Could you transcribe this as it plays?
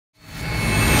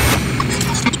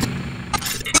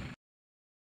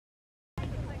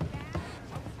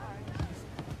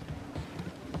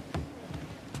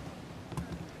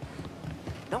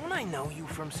I know you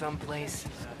from someplace?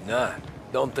 Nah,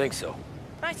 don't think so.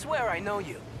 I swear I know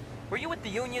you. Were you at the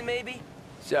Union, maybe?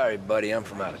 Sorry, buddy, I'm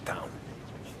from out of town.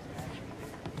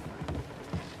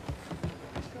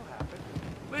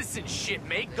 Listen,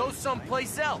 shitmate, go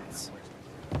someplace else.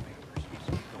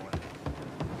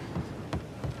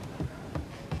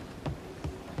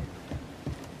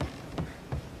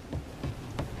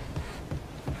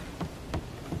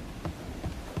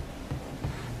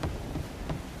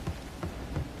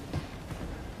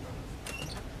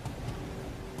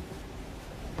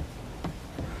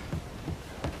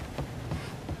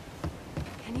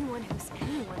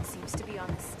 Anyone seems to be on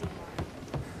the steamer.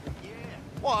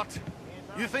 What?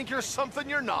 You think you're something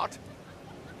you're not?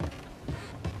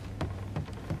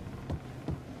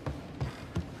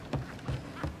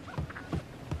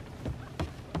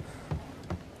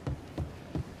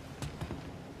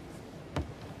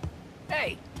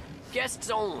 Hey, guests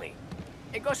only.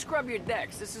 Hey, go scrub your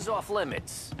decks. This is off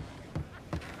limits.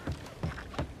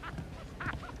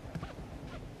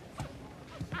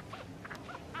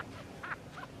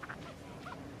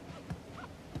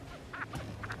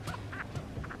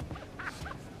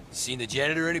 Seen the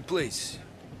janitor any place?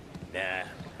 Nah,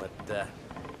 but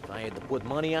if I had to put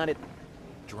money on it,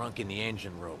 drunk in the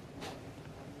engine room.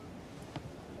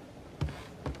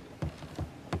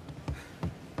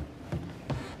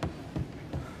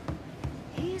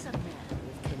 He's a man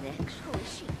with connections. Who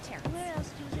is she, Terrence? Where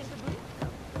else do you think the boot go?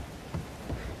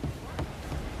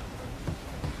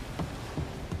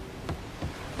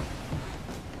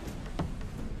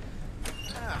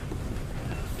 Ah,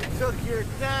 you took your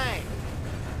time.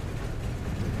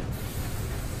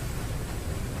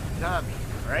 Tommy,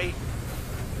 right?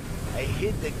 I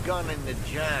hid the gun in the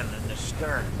John in the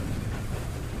stern.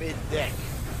 Mid-deck.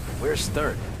 Where's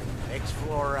stern? Next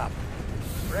floor up.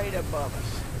 Right above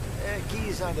us.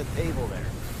 Keys on the table there.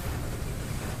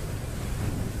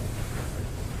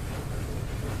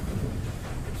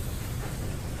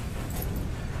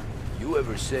 You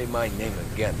ever say my name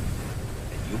again,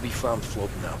 and you'll be found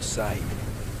floating outside.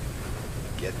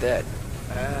 Get that?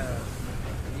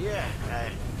 Yeah,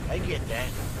 I get that.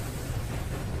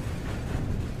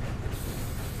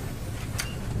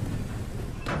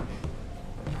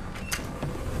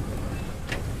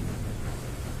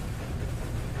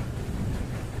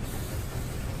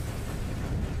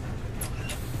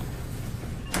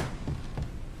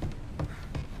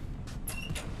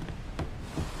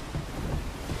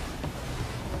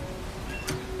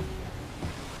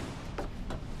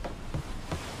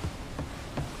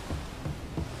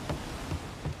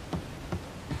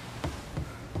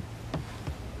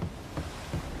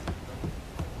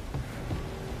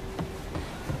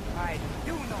 I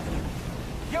do know you.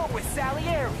 You're with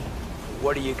Salieri.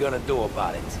 What are you gonna do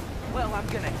about it? Well, I'm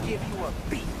gonna give you a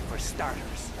beat for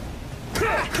starters.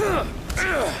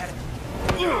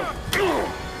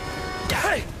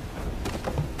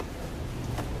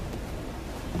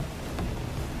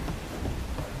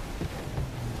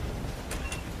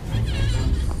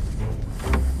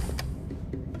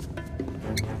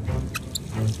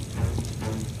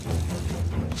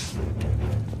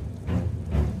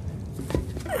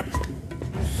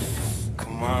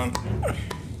 Come on.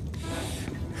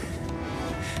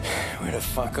 Where the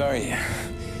fuck are you?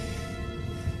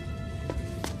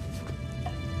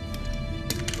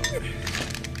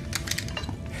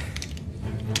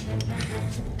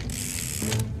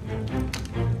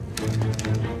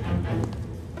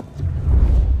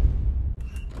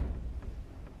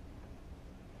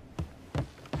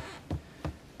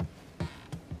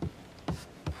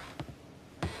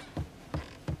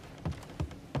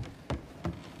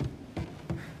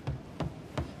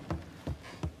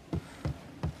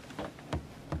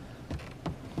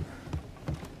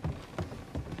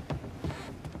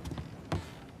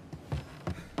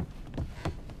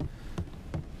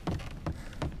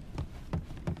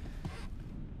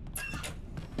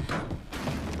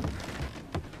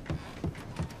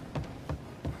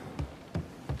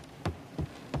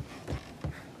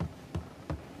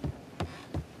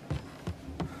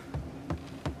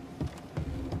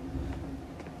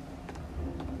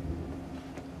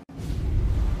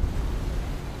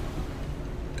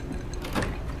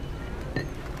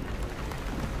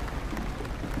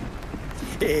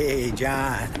 Hey,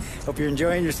 John. Hope you're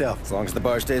enjoying yourself. As long as the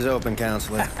bar stays open,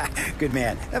 counselor. Good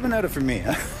man. Have another for me,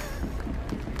 huh?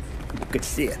 Good to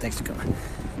see you. Thanks for coming.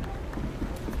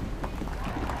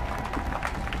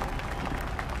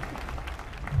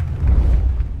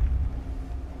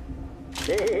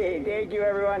 Hey, thank you,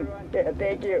 everyone. Yeah,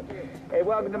 thank you. Hey,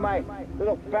 welcome to my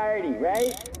little party,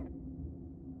 right?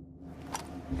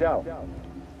 So,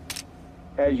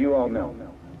 as you all know,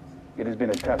 it has been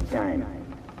a tough time.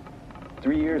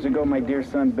 3 years ago, my dear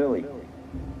son Billy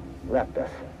left us.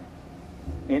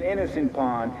 An innocent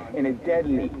pawn in a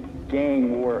deadly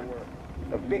gang war.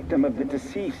 A victim of the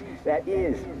deceased that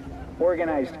is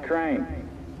organized crime.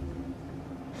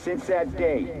 Since that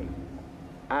day,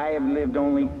 I have lived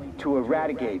only to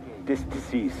eradicate this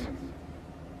disease.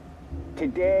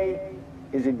 Today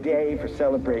is a day for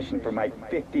celebration for my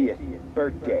 50th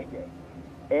birthday.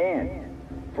 And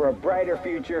for a brighter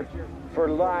future for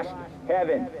lost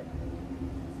heaven.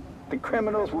 The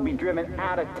criminals will be driven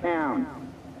out of town.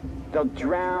 They'll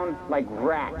drown like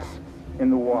rats in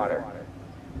the water.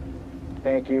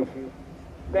 Thank you.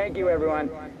 Thank you, everyone.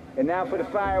 And now for the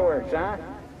fireworks, huh?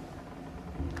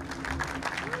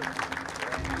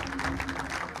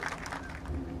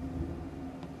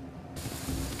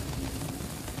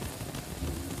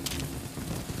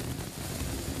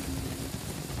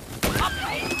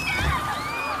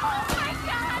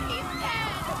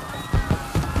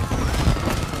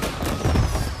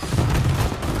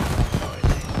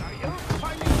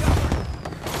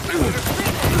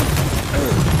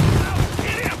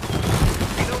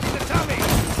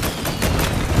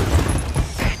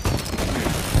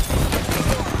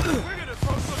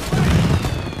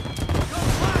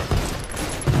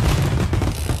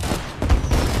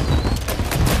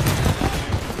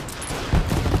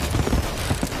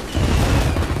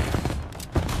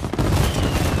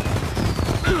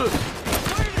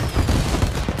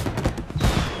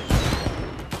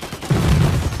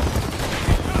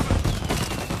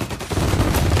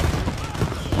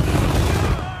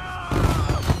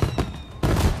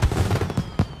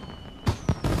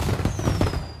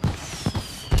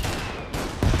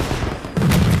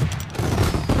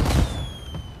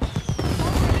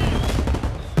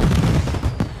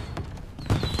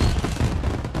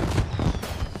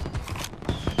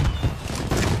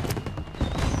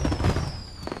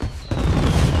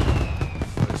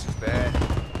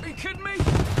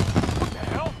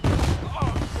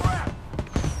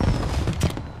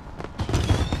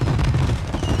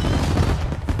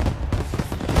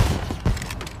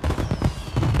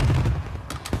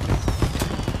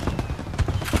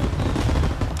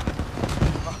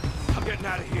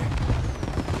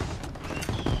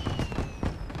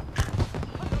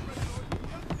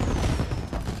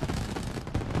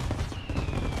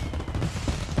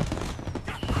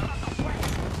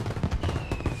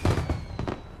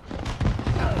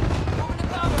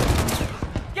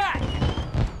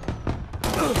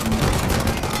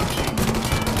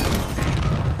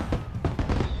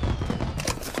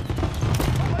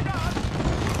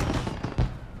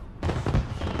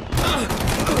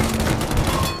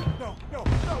 No,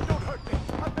 don't hurt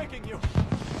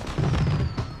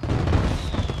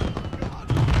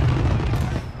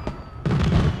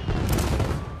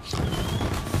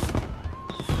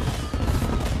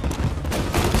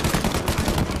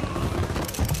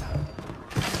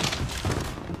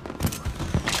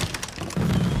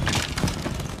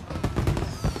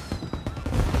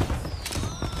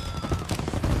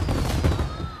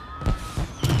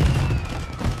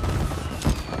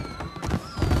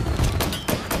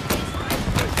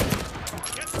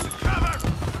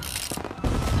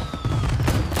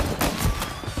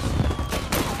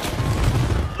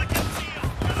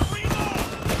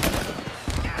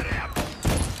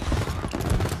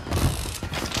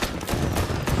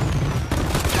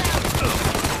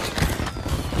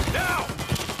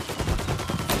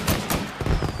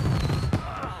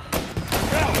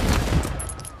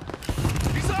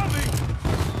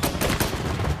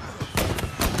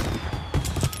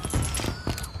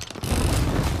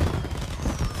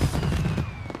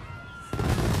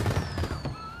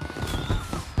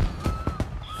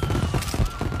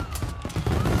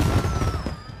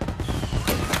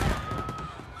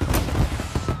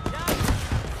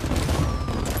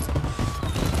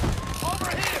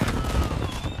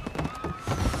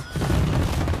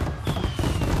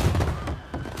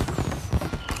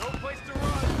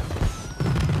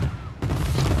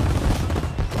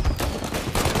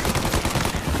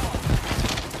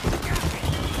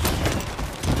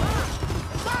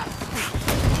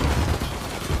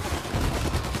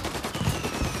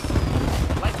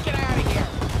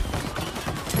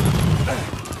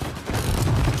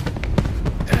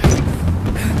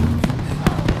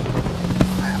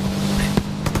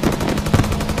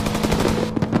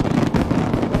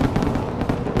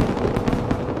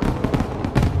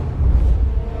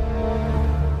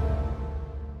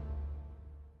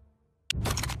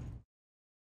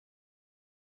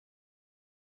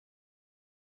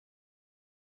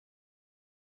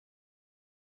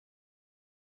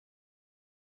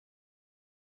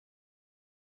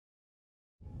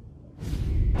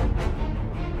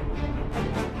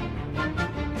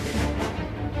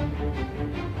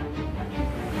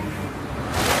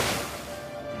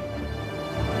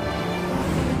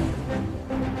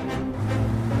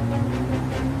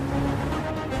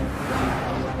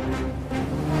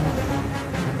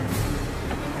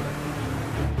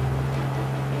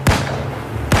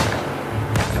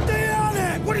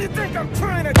I'm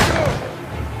trying to do?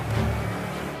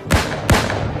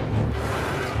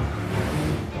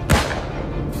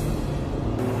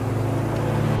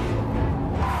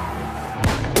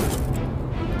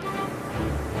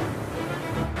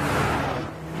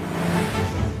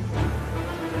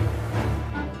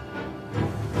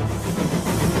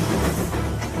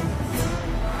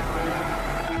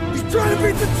 Trying to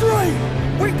beat the train!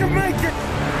 We can make it!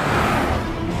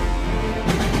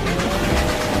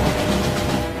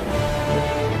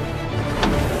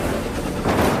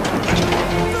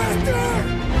 Faster!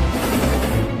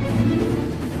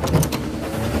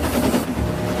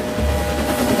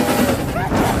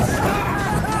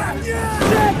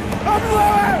 Shit! I'm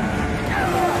lower!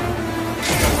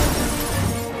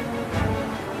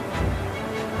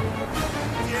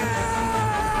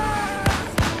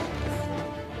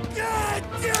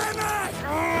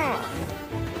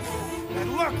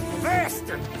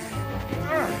 Faster!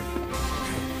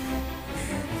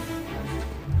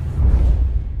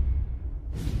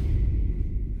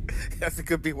 Guess it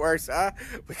could be worse, huh?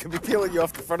 We could be peeling you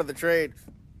off the front of the train.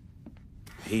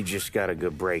 He just got a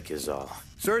good break is all.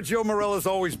 Sergio Morella's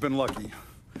always been lucky.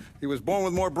 He was born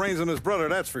with more brains than his brother,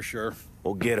 that's for sure.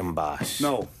 We'll get him, boss.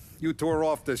 No, you tore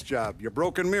off this job. You're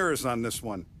broken mirrors on this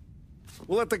one.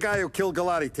 We'll let the guy who killed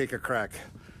Galati take a crack.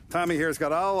 Tommy here's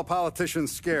got all the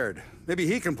politicians scared. Maybe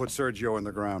he can put Sergio in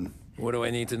the ground. What do I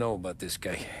need to know about this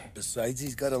guy? Besides,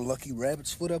 he's got a lucky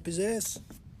rabbit's foot up his ass.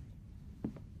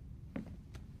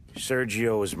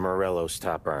 Sergio is Morello's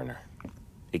top earner.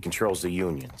 He controls the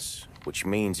unions, which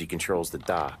means he controls the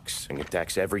docks and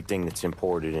attacks everything that's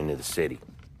imported into the city.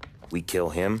 We kill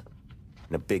him,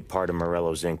 and a big part of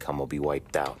Morello's income will be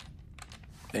wiped out.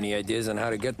 Any ideas on how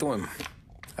to get to him?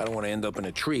 I don't want to end up in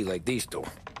a tree like these two.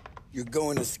 You're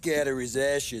going to scatter his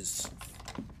ashes.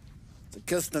 It's a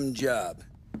custom job.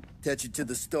 Attach it to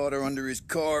the starter under his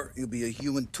car. He'll be a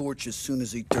human torch as soon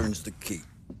as he turns the key.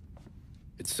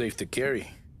 It's safe to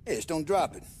carry. Yeah, just don't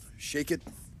drop it. Shake it,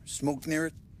 smoke near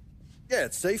it. Yeah,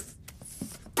 it's safe.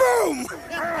 Boom!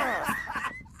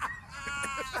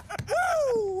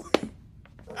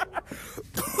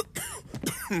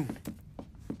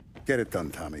 Get it done,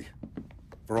 Tommy.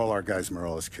 For all our guys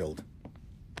Morella's killed.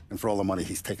 And for all the money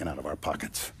he's taken out of our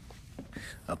pockets.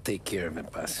 I'll take care of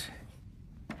it, boss.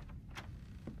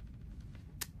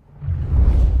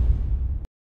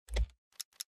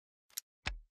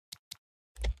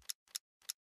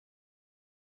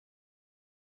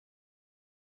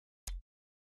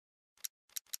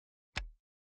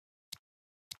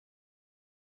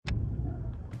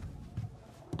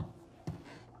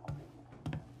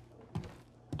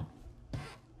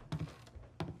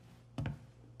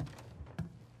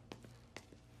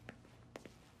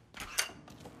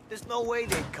 There's no way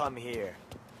they'd come here.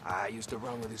 I used to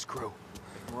run with his crew.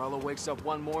 If Morello wakes up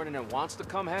one morning and wants to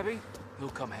come heavy, he'll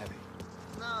come heavy.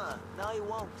 Nah, no he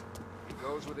won't. He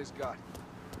goes with his gut.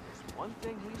 There's one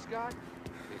thing he's got,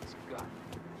 it's gut.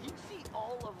 You see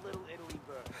all of Little Italy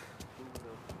burn to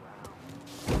the ground.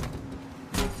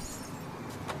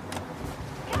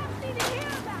 Cops need to hear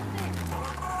about this!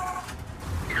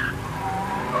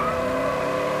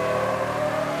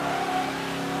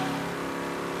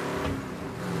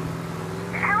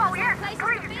 Hello, yes,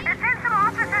 please. Send some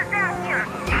officers down here.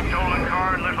 Stolen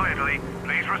car in Little Italy.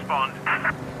 Please respond.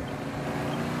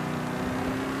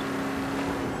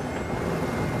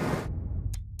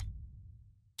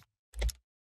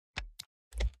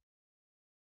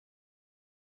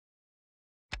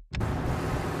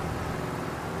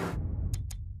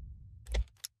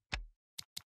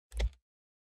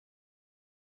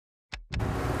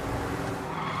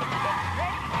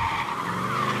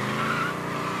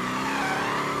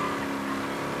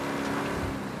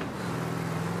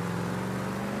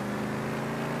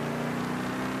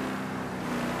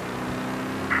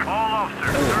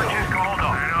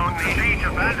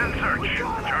 Abandoned search.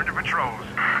 Return to patrols.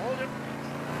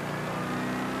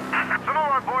 Some of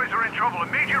our boys are in trouble.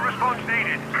 Immediate response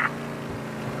needed.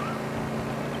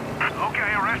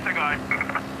 Okay, arrest the guy.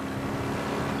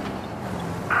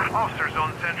 Officers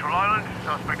on Central Island.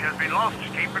 Suspect has been lost.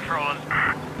 Keep patrolling.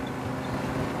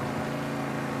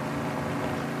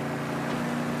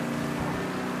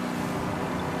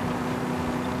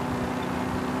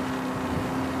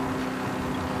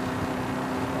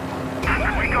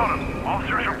 We got him.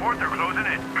 Officers report they're closing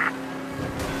in.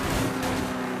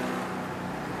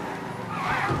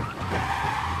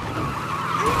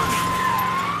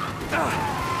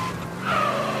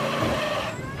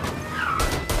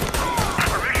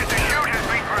 Permission to shoot has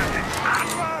been granted.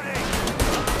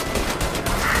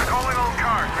 Calling all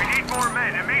cars. We need more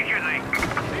men immediately.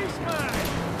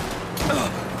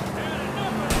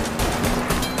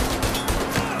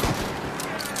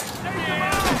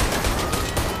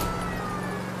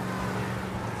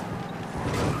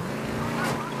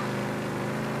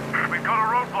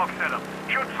 roadblock setup.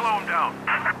 Should slow him down.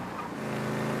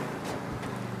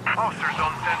 Officers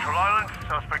on Central Island.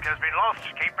 Suspect has been lost.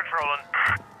 Keep patrolling.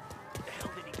 Where the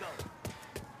hell did he go?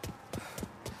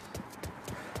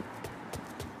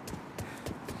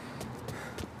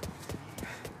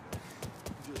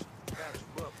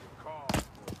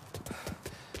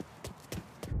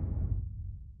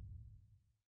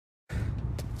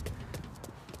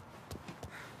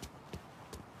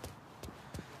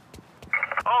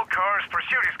 All cars,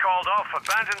 pursuit is called off.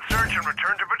 Abandon search and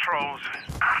return to patrols.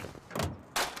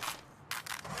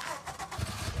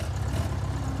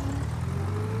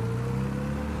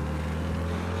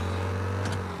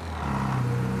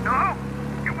 Hello?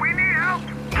 We need help.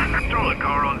 Stolen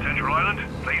car on Central Island.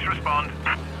 Please respond.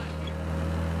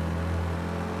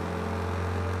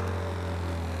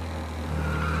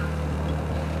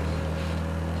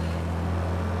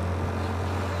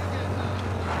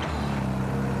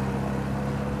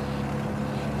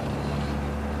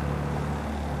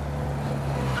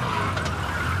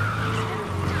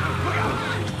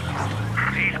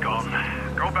 He's gone.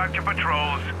 Go back to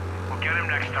patrols. We'll get him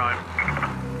next time.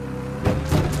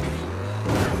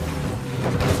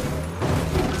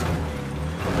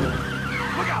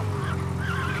 Look out!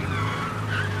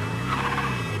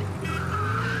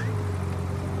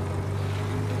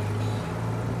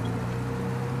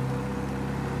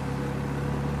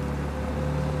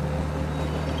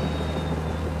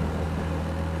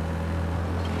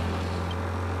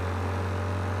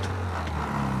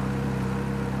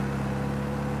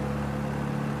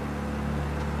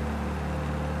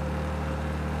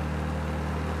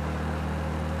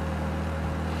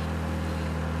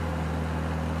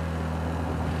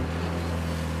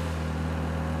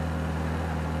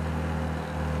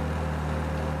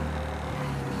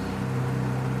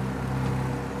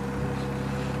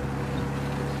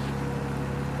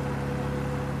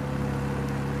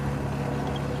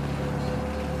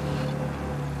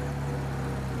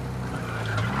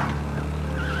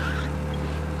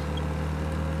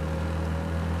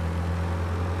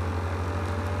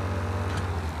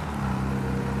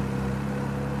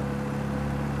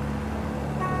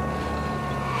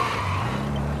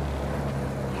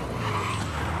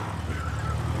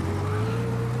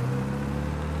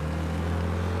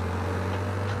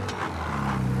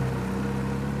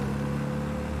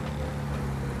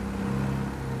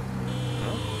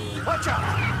 Watch out!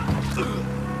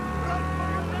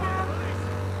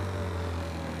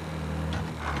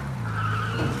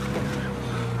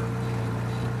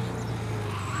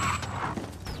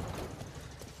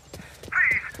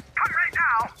 Please, come right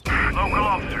now! Local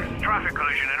officers, traffic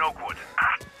collision in Oakwood.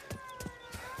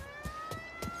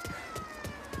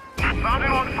 Found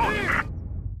him on foot.